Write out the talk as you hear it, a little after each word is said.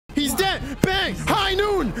damn, bang, high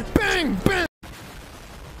noon, bang, bang.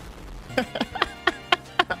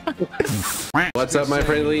 What's up, my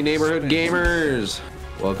friendly neighborhood gamers?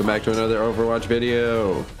 Welcome back to another Overwatch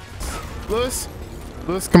video. Lewis,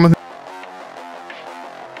 come with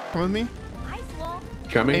me.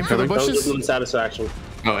 Coming, aim for the bushes. Satisfaction.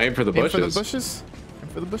 Oh, aim for the bushes. Aim for the bushes. Aim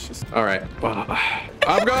for the bushes. All right.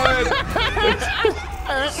 I'm going.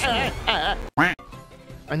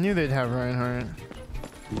 I knew they'd have Reinhardt.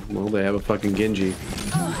 Well, they have a fucking Genji.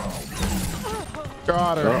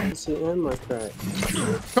 Got her. Oh.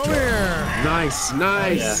 Come here. Nice.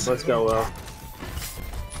 Yeah, let's go, Will.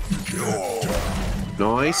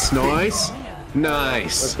 Nice.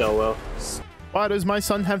 Let's go, Will. Why does my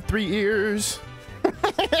son have 3 ears?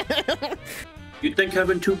 You think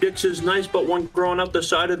having 2 dicks is nice, but one growing up the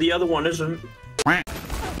side of the other one isn't?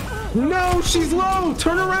 No, she's low.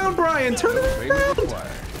 Turn around, Brian. Turn around.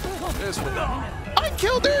 I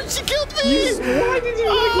killed her. She killed me. Why did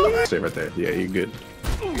you stay right there? Yeah, you're good.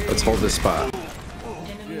 Let's hold this spot.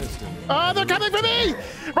 Oh, they're coming for me.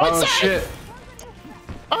 Right side. Shit.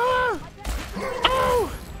 Oh.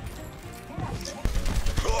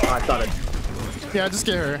 I thought it. Yeah, just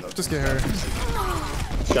get her. Just get her.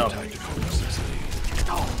 Go.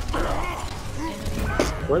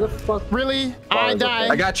 Where the fuck? Really? I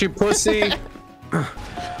died. I got you, pussy. Are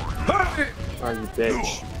you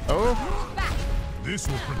bitch? Oh. This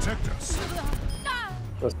will protect us.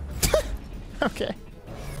 Okay.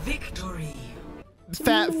 Victory.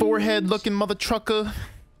 Fat forehead looking mother trucker.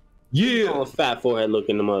 Yeah. Oh, fat forehead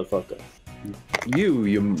looking the motherfucker.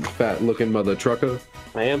 You fat looking mother trucker.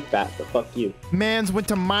 I am fat, but fuck you. Mans went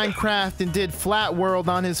to Minecraft and did flat world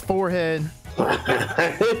on his forehead.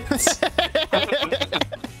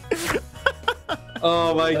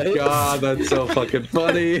 Oh my god, that's so fucking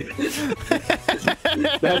funny.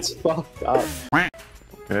 That's fucked up.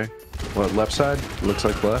 Okay. What, left side? Looks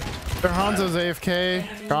like left. Their Hanzo's AFK.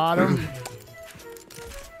 Got him.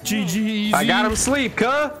 GG easy. I got him sleep,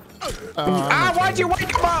 cuh. Why'd you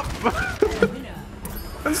wake him up?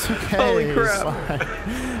 It's okay. Holy crap.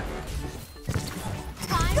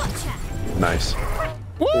 Nice.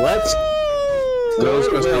 Let's Will's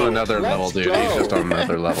just on another Let's level, dude. go. He's just on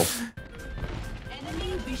another level.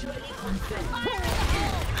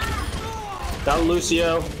 Got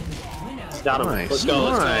Lucio. Got him. Nice. Let's go.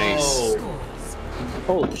 Let's Nice. go.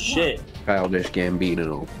 Holy shit. Childish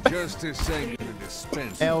Gambino. Justice ain't gonna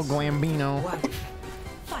dispense. El Glambino.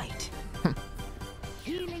 Fight.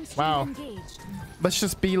 Wow. Let's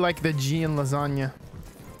just be like the G in lasagna.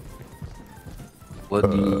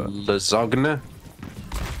 Lasagna?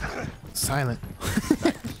 Silent.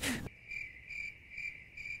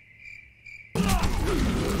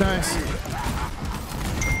 Nice.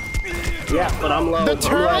 Yeah, but I'm low. The I'm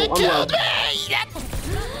turret low. killed me!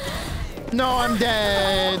 No, I'm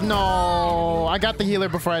dead. No. I got the healer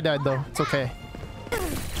before I died, though. It's okay.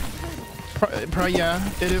 Yeah,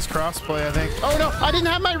 it is crossplay, I think. Oh, no. I didn't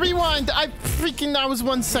have my rewind. I was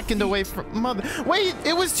 1 second away from mother. Wait,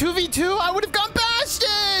 it was 2v2? I would have gone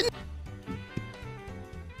Bastion!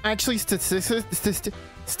 Actually, statistics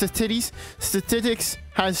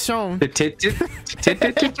has shown The titties?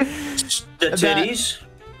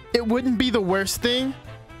 it wouldn't be the worst thing,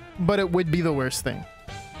 but it would be the worst thing.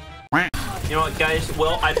 You know what, guys?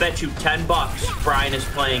 Well, I bet you $10 Brian is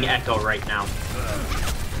playing Echo right now.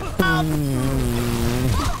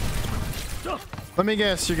 Let me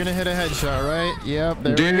guess, you're gonna hit a headshot, right? Yep,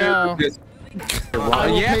 there we go. I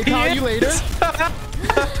will PayPal you later.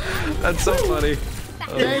 That's so funny.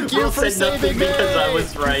 Thank you for Said nothing saving me. because I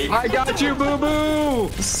was right. I got you, boo boo.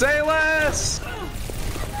 Say less.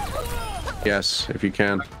 Yes, if you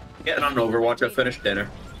can. Getting on Overwatch. I finished dinner.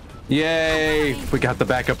 Yay! We got the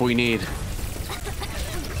backup we need.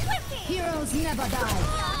 Heroes never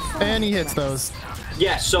die. And he hits those.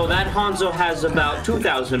 Yeah, so that Hanzo has about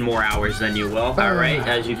 2,000 more hours than you will. All right,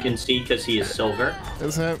 as you can see, because he is silver.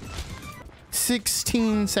 Is that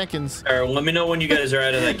 16 seconds? All right, let me know when you guys are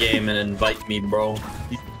out of that game and invite me, bro.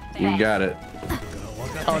 You got it.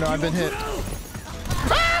 Oh no, I've been hit.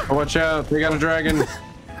 Oh, watch out! They got a dragon.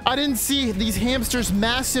 I didn't see these hamsters'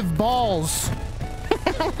 massive balls.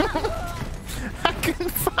 I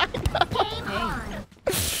couldn't find them.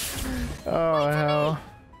 Oh hell.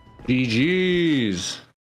 GG's.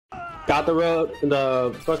 Got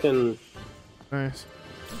the fucking. Nice.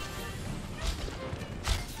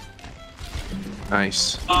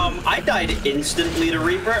 Nice. I died instantly to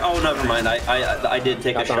Reaper. Oh, never mind. I did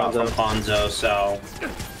take a shot from Hanzo, so.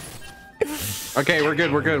 Okay, we're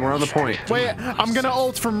good. We're good. We're on the point. Wait, I'm gonna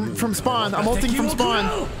ult from spawn. I'm ulting from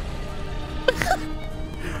spawn.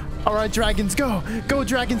 All right, dragons, go. Go,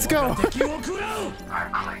 dragons, go.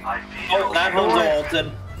 Oh, that one's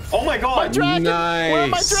ulted. Oh my god. My dragons. Nice. Where are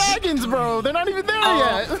my dragons, bro? They're not even there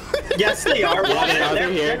yet. Yes, they are.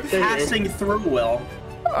 They're here. They're passing through, Will.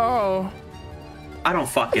 Oh. I don't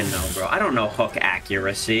fucking know, bro. I don't know hook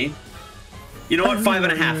accuracy. You know what?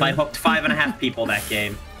 5.5. I hooked 5.5 people that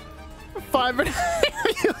game.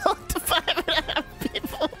 5.5. You hooked 5.5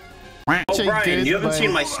 people. Oh, Brian, Good, you haven't but-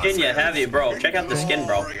 seen my skin yet, have you, bro? Check out the skin,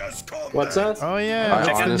 bro. What's that? Oh yeah. I it's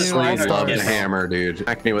the new honestly All-Stars. love the hammer, dude.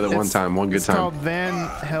 Smack me with it one time, one good It's called time. Van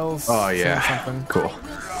Hell's. Oh yeah, Something. cool.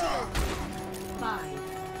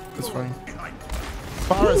 This one.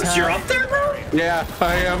 Bars You're have- up there, bro? Yeah,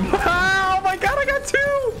 I am. Oh my god, I got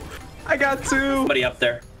two. I got two. Somebody up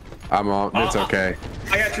there. I'm on. It's okay.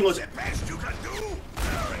 I got you, listen.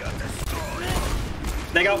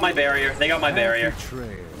 They got my barrier. They got my barrier.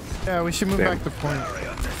 Yeah, we should move Damn. back to point.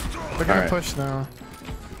 They're gonna Alright. push now.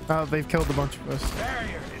 Oh, they've killed a bunch of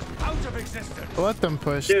us. Let them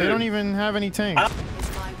push. Dude. They don't even have any tanks.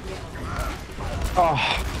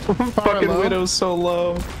 Fucking low. Widow's so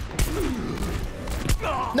low.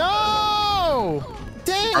 No!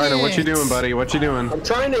 Dang Rhino, it! what you doing, buddy? What you doing? I'm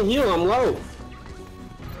trying to heal. I'm low.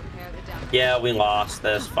 Yeah, we lost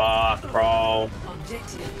this. Fuck, bro.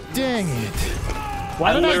 Dang it!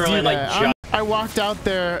 Why did I literally, do like, that? I walked out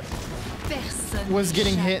there, was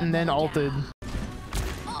getting hit, and then ulted.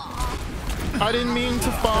 I didn't mean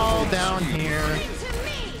to fall down here.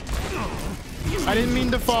 I didn't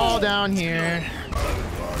mean to fall down here.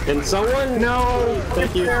 Can someone? No.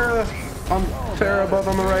 Thank you. I'm Farrah above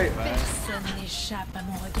on the right.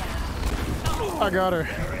 I got her.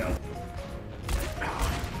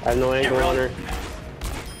 I have no angle on her.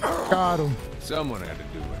 Got him. Someone had to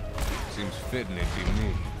do it. Seems fitting it'd be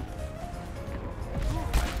me.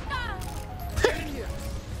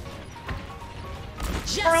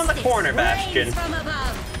 Around the corner, Bastion.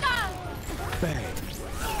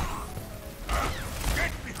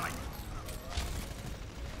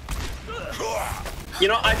 You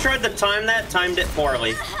know, I tried to time that, timed it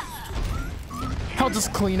poorly. I'll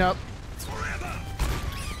just clean up.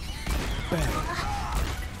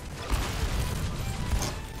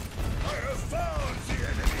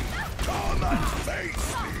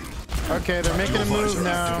 Okay, they're making a move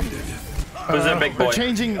now. Who's that big boy? They're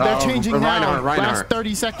changing. They're changing now. Reinhardt. Last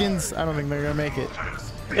 30 seconds. I don't think they're gonna make it.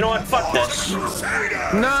 You know what? Fuck this.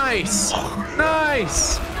 Nice.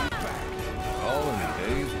 Nice. All in a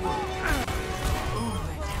day's work.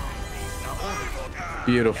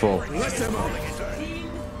 Beautiful. Let's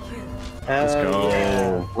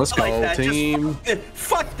go. Let's Like go, that, just team.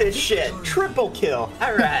 fuck this shit. Triple kill.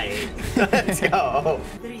 All right. Let's go.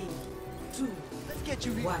 3,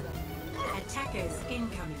 2, 1. Attackers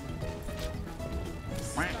incoming.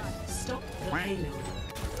 Stop the payload.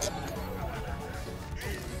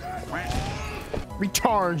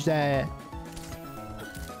 Recharge that.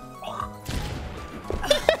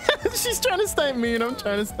 She's trying to snipe me and I'm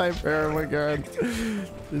trying to snipe her. Oh my god. This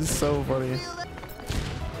is so funny.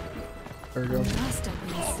 There we go.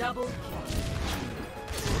 Double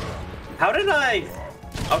How did I?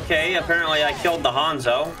 Okay, apparently I killed the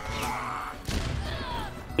Hanzo.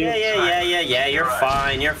 Yeah. You're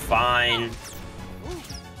fine. You're fine.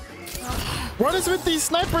 What is with these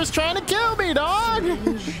snipers trying to kill me, dog?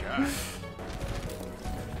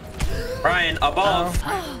 Brian, above.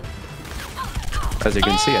 As you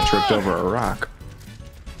can see, I tripped over a rock.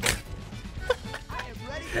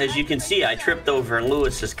 As you can see, I tripped over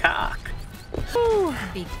Lewis's cock.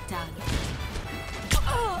 big target.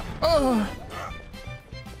 Oh.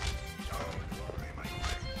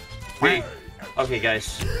 Hey. Okay,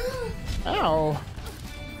 guys. Ow.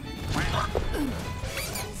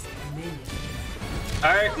 All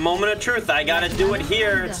right, moment of truth. I gotta do it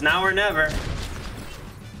here. It's now or never.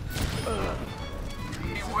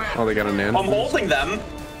 Oh, they got a nan. I'm holding them.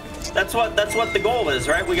 That's what the goal is,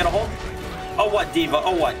 right? We gotta hold. Oh, what, Diva?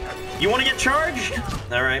 Oh, what? You want to get charged?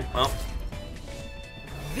 All right. Well.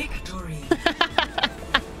 Victory.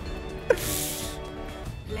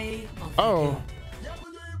 Play of the Oh. game.